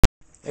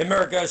Hey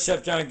America,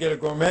 Chef John, Ghetto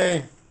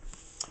Gourmet.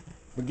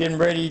 We're getting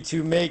ready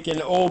to make an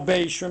Old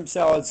Bay shrimp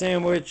salad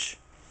sandwich.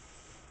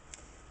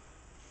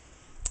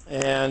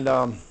 And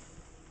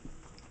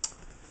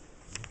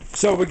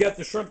so we got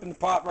the shrimp in the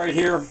pot right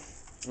here.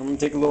 I'm going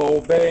to take a little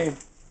Old Bay.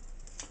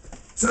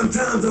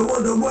 Sometimes I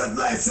wonder what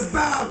life's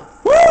about.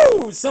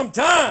 Woo!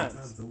 Sometimes.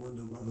 Sometimes I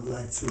wonder why the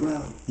lights are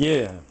out.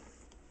 Yeah.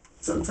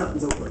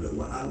 Sometimes I wonder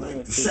why I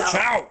like to shout.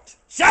 Shout!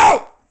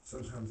 Shout!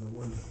 Sometimes I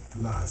wonder what the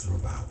lies are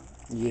about.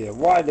 Yeah,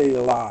 why they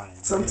lie?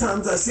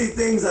 Sometimes I see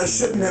things I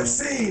shouldn't have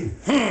seen.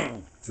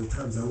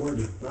 Sometimes I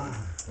wonder why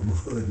I'm a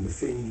hood and a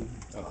fiend.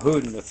 A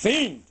hood and a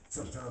fiend.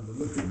 Sometimes I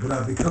look at what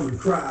I become and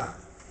cry.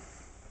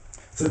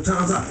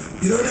 Sometimes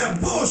you know that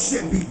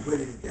bullshit be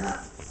ready to die.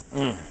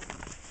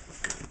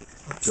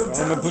 Sometimes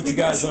I'm gonna put you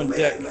guys on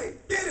deck.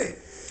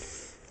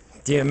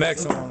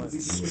 DMX on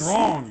it.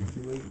 Strong.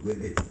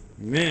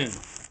 Man.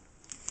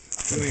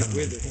 You ain't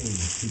with it.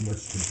 Too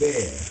much to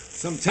bear.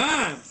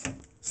 Sometimes.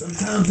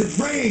 Sometimes it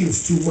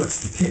rains too much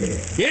to care.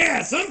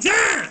 Yeah,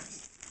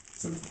 sometimes.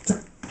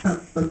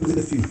 Sometimes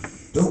if you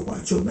don't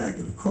watch your back,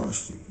 it'll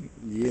cost you.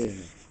 Yeah.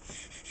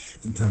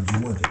 Sometimes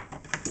you wonder,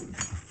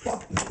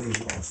 fuck if they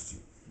lost you.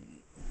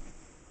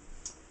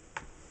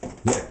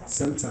 Yeah,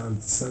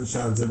 sometimes the sun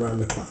shines around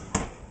the clock.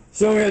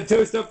 So I'm gonna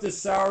toast up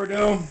this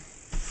sourdough,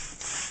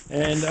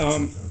 and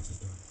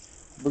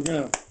we're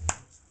gonna